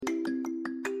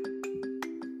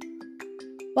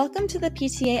Welcome to the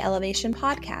PTA Elevation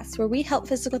Podcast, where we help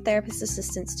physical therapist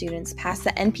assistant students pass the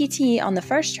NPTE on the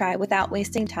first try without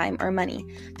wasting time or money.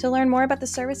 To learn more about the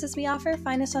services we offer,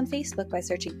 find us on Facebook by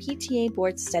searching PTA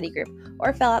Board Study Group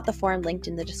or fill out the form linked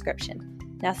in the description.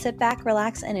 Now sit back,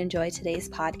 relax, and enjoy today's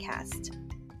podcast.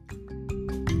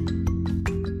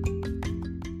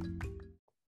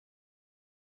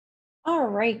 All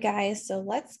right, guys, so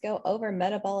let's go over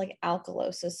metabolic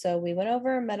alkalosis. So we went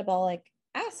over metabolic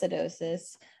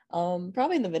acidosis,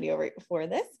 probably in the video right before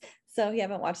this. So if you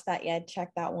haven't watched that yet, check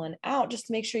that one out just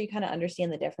to make sure you kind of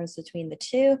understand the difference between the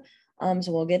two.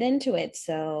 So we'll get into it.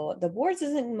 So the boards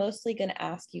isn't mostly going to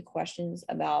ask you questions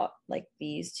about like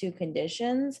these two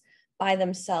conditions by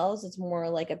themselves. It's more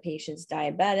like a patient's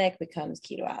diabetic becomes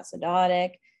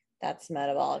ketoacidotic. That's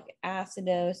metabolic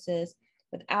acidosis.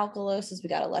 With alkalosis, we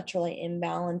got electrolyte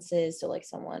imbalances. So like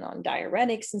someone on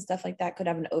diuretics and stuff like that could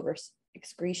have an over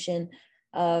excretion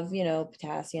of,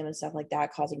 potassium and stuff like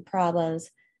that, causing problems.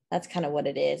 That's kind of what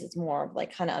it is. It's more of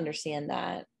like kind of understand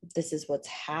that this is what's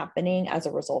happening as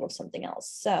a result of something else.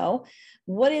 So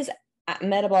what is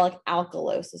metabolic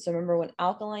alkalosis? So remember, when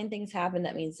alkaline things happen,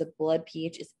 that means the blood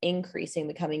pH is increasing,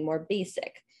 becoming more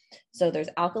basic. So there's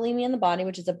alkalemia in the body,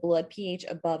 which is a blood pH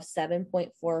above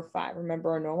 7.45.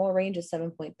 Remember, our normal range is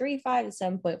 7.35 to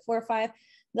 7.45.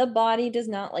 The body does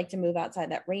not like to move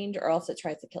outside that range, or else it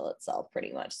tries to kill itself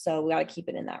pretty much. So we got to keep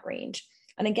it in that range.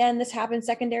 And again, this happens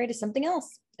secondary to something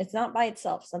else. It's not by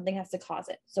itself. Something has to cause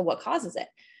it. So what causes it?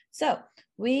 So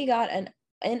we got an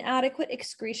inadequate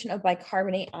excretion of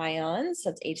bicarbonate ions.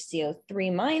 That's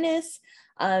HCO3 minus.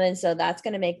 And so that's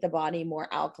going to make the body more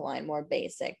alkaline, more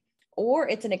basic. Or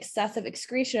it's an excessive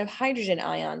excretion of hydrogen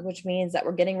ions, which means that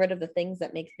we're getting rid of the things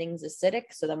that make things acidic.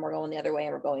 So then we're going the other way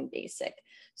and we're going basic.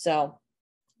 So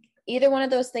either one of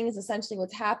those things, essentially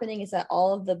what's happening is that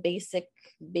all of the basic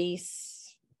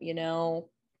base,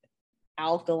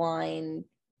 alkaline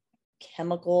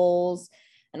chemicals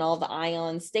and all the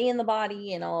ions stay in the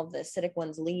body and all of the acidic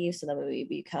ones leave. So then we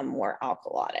become more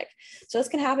alkalotic. So this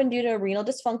can happen due to renal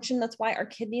dysfunction. That's why our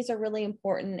kidneys are really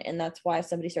important. And that's why if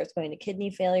somebody starts going to kidney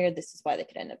failure, this is why they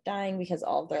could end up dying, because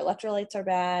all of their electrolytes are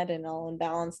bad and all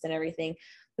imbalanced and everything.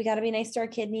 We got to be nice to our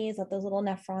kidneys, let those little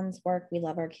nephrons work. We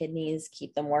love our kidneys,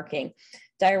 keep them working.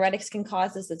 Diuretics can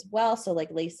cause this as well. So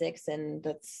like Lasix, and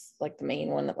that's like the main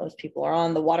one that most people are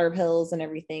on, the water pills and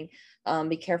everything.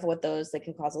 Be careful with those. They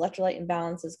can cause electrolyte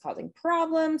imbalances, causing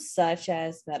problems such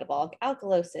as metabolic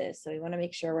alkalosis. So we want to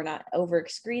make sure we're not over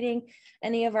excreting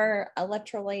any of our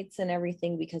electrolytes and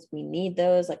everything, because we need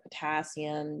those, like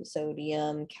potassium,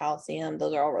 sodium, calcium.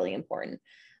 Those are all really important.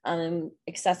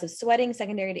 Excessive sweating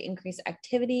secondary to increased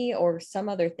activity or some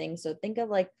other thing. So think of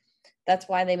like, that's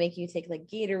why they make you take like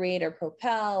Gatorade or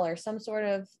Propel or some sort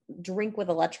of drink with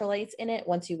electrolytes in it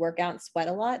once you work out and sweat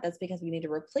a lot. That's because we need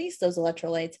to replace those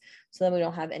electrolytes so then we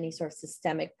don't have any sort of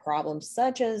systemic problems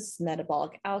such as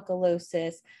metabolic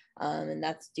alkalosis. And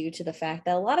that's due to the fact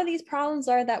that a lot of these problems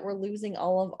are that we're losing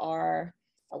all of our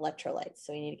electrolytes.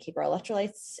 So we need to keep our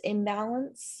electrolytes in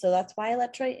balance. So that's why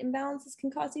electrolyte imbalances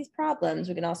can cause these problems.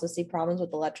 We can also see problems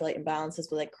with electrolyte imbalances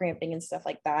with like cramping and stuff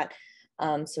like that.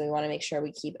 So we want to make sure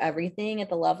we keep everything at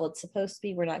the level it's supposed to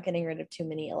be. We're not getting rid of too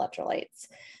many electrolytes.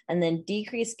 And then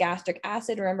decreased gastric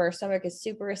acid. Remember, our stomach is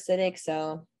super acidic.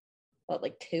 So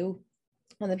like 2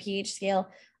 on the pH scale.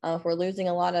 If we're losing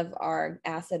a lot of our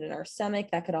acid in our stomach,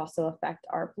 that could also affect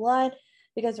our blood.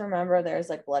 Because remember, there's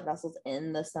like blood vessels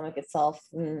in the stomach itself.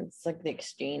 And it's like the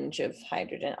exchange of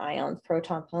hydrogen ions,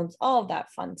 proton pumps, all of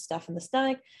that fun stuff in the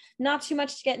stomach. Not too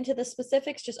much to get into the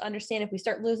specifics. Just understand if we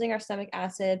start losing our stomach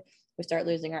acid, we start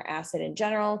losing our acid in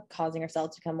general, causing our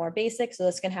cells to become more basic. So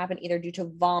this can happen either due to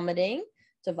vomiting,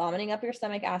 so vomiting up your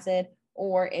stomach acid,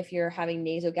 or if you're having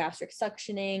nasogastric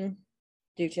suctioning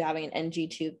due to having an NG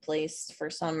tube placed for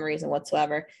some reason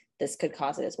whatsoever, this could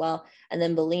cause it as well. And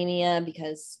then bulimia,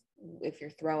 because if you're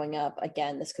throwing up,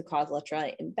 again, this could cause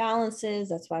electrolyte imbalances.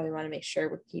 That's why we want to make sure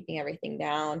we're keeping everything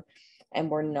down and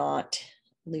we're not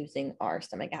losing our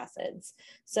stomach acids.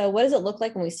 So what does it look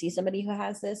like when we see somebody who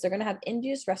has this? They're going to have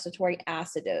induced respiratory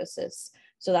acidosis.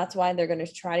 So that's why they're going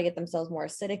to try to get themselves more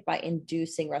acidic by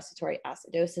inducing respiratory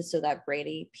acidosis. So that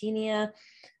bradypnea,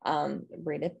 and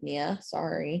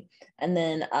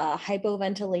then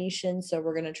hypoventilation. So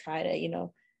we're going to try to,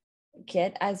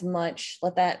 get as much,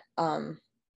 let that,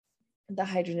 the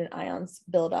hydrogen ions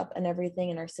build up and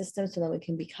everything in our system so that we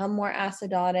can become more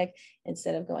acidotic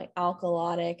instead of going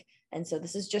alkalotic. And so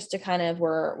this is just to kind of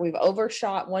we've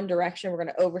overshot one direction, we're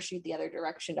going to overshoot the other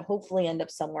direction to hopefully end up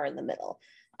somewhere in the middle.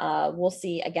 We'll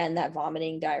see again that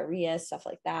vomiting, diarrhea, stuff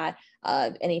like that,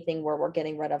 anything where we're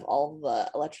getting rid of all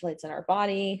the electrolytes in our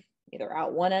body, either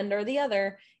out one end or the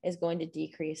other, is going to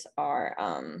decrease our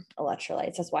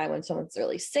electrolytes. That's why when someone's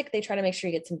really sick, they try to make sure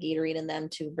you get some Gatorade in them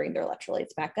to bring their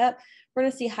electrolytes back up. We're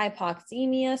going to see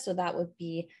hypoxemia. So that would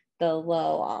be the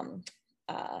low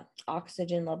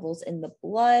oxygen levels in the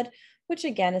blood, which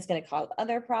again is going to cause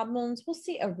other problems. We'll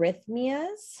see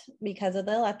arrhythmias because of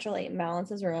the electrolyte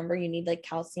imbalances. Remember, you need like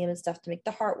calcium and stuff to make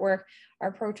the heart work,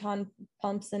 our proton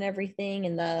pumps and everything,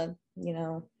 and the, you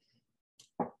know,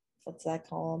 what's that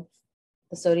called?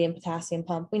 The sodium potassium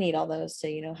pump. We need all those to,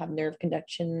 you know, have nerve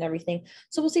conduction and everything.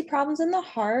 So we'll see problems in the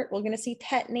heart. We're going to see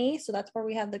tetany. So that's where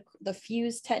we have the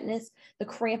fused tetanus, the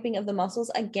cramping of the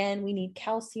muscles. Again, we need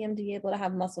calcium to be able to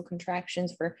have muscle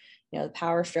contractions for, you know, the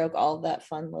power stroke, all of that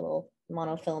fun little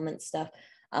monofilament stuff.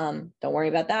 Don't worry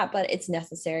about that, but it's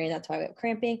necessary. And that's why we have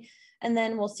cramping. And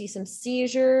then we'll see some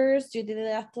seizures due to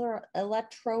the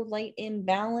electrolyte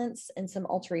imbalance and some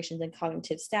alterations in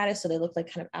cognitive status. So they look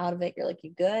like kind of out of it. You're like,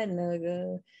 you good? And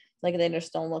they're like they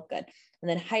just don't look good. And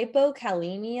then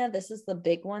hypokalemia, this is the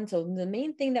big one. So the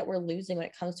main thing that we're losing when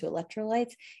it comes to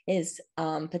electrolytes is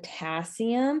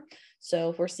potassium. So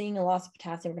if we're seeing a loss of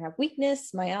potassium, we're gonna have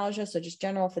weakness, myalgia, so just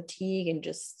general fatigue, and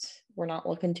just we're not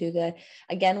looking too good.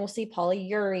 Again, we'll see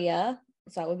polyuria.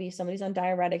 So that would be if somebody's on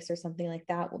diuretics or something like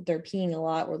that. They're peeing a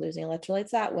lot. We're losing electrolytes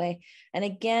that way. And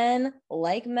again,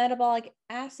 like metabolic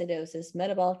acidosis,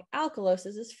 metabolic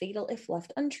alkalosis is fatal if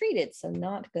left untreated. So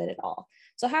not good at all.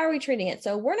 So how are we treating it?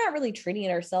 So we're not really treating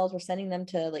it ourselves. We're sending them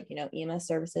to, like, you know, EMS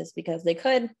services because they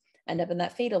could end up in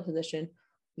that fatal position.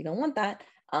 We don't want that.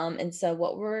 And so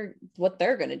what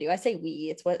they're going to do, I say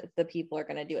it's what the people are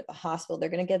going to do at the hospital. They're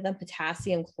going to give them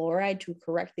potassium chloride to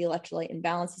correct the electrolyte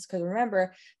imbalances. Because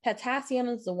remember, potassium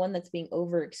is the one that's being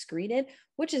over excreted,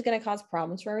 which is going to cause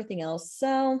problems for everything else.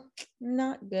 So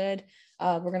not good.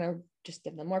 We're going to just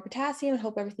give them more potassium and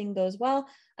hope everything goes well.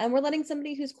 And we're letting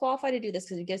somebody who's qualified to do this,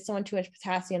 because if you give someone too much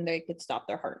potassium, they could stop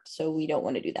their heart. So we don't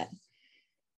want to do that.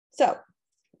 So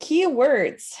key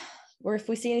words, or if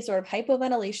we see any sort of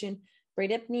hypoventilation,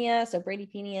 bradypnea, so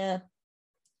bradypnea,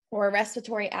 or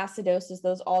respiratory acidosis,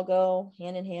 those all go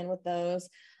hand in hand with those.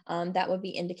 That would be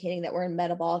indicating that we're in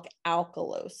metabolic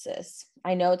alkalosis.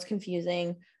 I know it's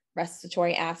confusing.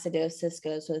 Respiratory acidosis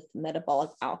goes with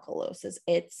metabolic alkalosis.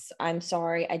 I'm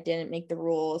sorry, I didn't make the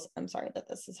rules. I'm sorry that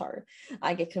this is hard.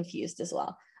 I get confused as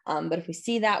well. But if we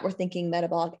see that, we're thinking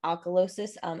metabolic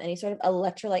alkalosis, any sort of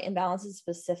electrolyte imbalances,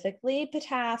 specifically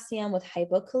potassium, with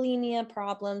hypokalemia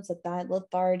problems like that,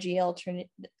 lethargy,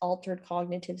 altered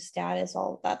cognitive status,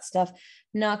 all of that stuff,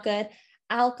 not good.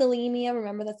 Alkalemia,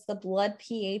 remember that's the blood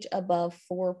pH above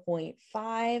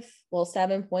 4.5, well,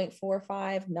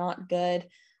 7.45, not good.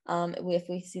 If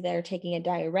we see they're taking a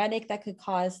diuretic, that could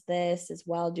cause this as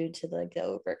well due to the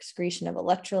overexcretion of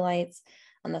electrolytes.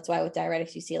 And that's why with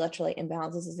diuretics, you see electrolyte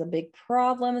imbalances is a big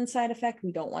problem and side effect.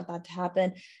 We don't want that to happen.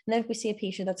 And then if we see a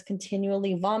patient that's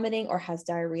continually vomiting or has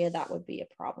diarrhea, that would be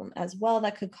a problem as well.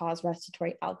 That could cause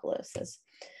respiratory alkalosis.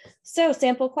 So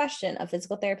sample question, a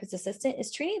physical therapist assistant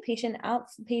is treating a patient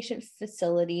outpatient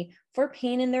facility for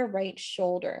pain in their right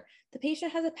shoulder. The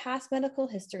patient has a past medical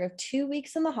history of 2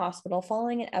 weeks in the hospital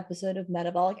following an episode of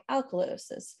metabolic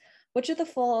alkalosis. Which of the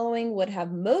following would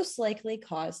have most likely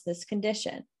caused this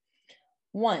condition?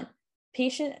 1,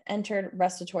 patient entered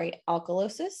respiratory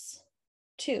alkalosis.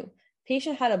 2,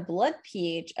 patient had a blood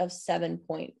pH of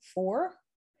 7.4.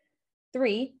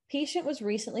 3, patient was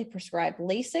recently prescribed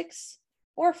Lasix.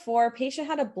 Or 4, patient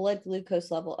had a blood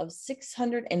glucose level of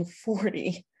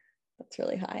 640. That's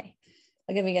really high.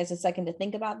 I'll give you guys a second to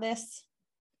think about this.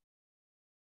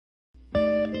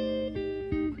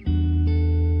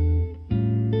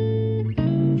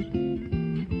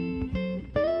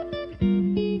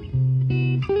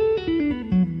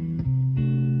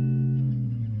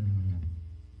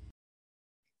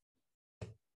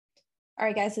 All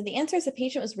right, guys, so the answer is the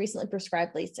patient was recently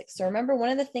prescribed Lasix. So remember, one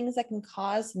of the things that can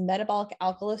cause metabolic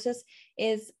alkalosis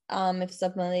is if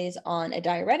somebody is on a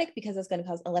diuretic, because it's going to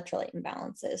cause electrolyte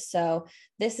imbalances. So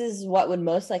this is what would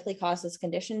most likely cause this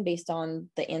condition based on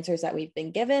the answers that we've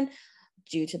been given,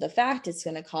 due to the fact it's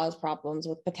going to cause problems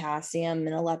with potassium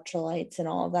and electrolytes and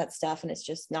all of that stuff. And it's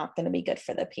just not going to be good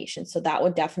for the patient. So that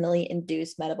would definitely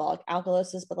induce metabolic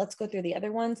alkalosis. But let's go through the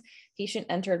other ones. Patient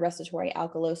entered respiratory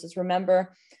alkalosis.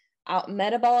 Remember,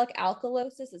 metabolic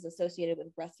alkalosis is associated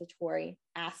with respiratory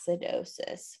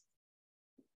acidosis.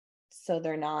 So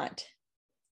they're not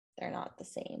the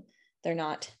same. They're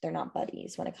not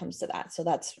buddies when it comes to that. So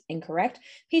that's incorrect.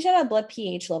 Patient had blood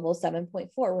pH level 7.4.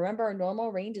 Remember, our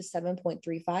normal range is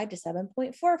 7.35 to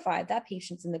 7.45. That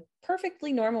patient's in the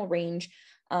perfectly normal range.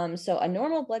 So a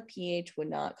normal blood pH would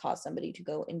not cause somebody to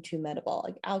go into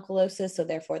metabolic alkalosis. So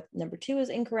therefore, number 2 is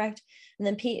incorrect. And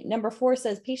then number 4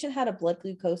 says patient had a blood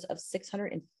glucose of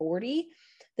 640.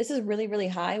 This is really, really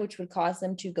high, which would cause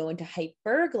them to go into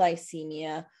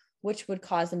hyperglycemia, which would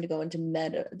cause them to go into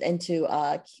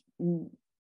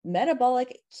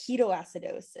metabolic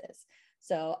ketoacidosis.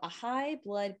 So a high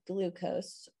blood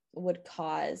glucose would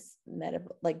cause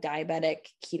diabetic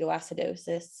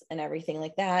ketoacidosis and everything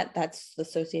like that. That's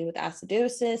associated with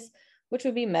acidosis, which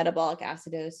would be metabolic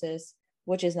acidosis,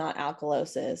 which is not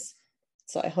alkalosis.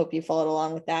 So I hope you followed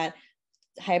along with that.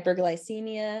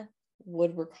 Hyperglycemia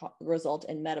would result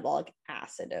in metabolic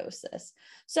acidosis.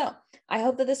 So I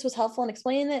hope that this was helpful in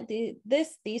explaining that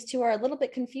these two are a little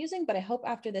bit confusing, but I hope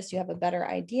after this you have a better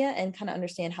idea and kind of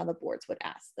understand how the boards would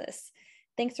ask this.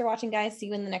 Thanks for watching, guys. See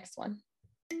you in the next one.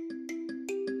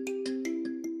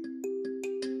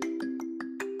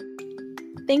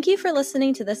 Thank you for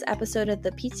listening to this episode of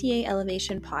the PTA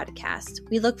Elevation Podcast.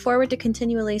 We look forward to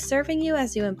continually serving you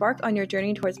as you embark on your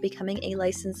journey towards becoming a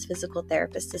licensed physical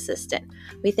therapist assistant.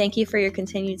 We thank you for your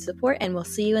continued support, and we'll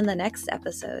see you in the next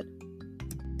episode.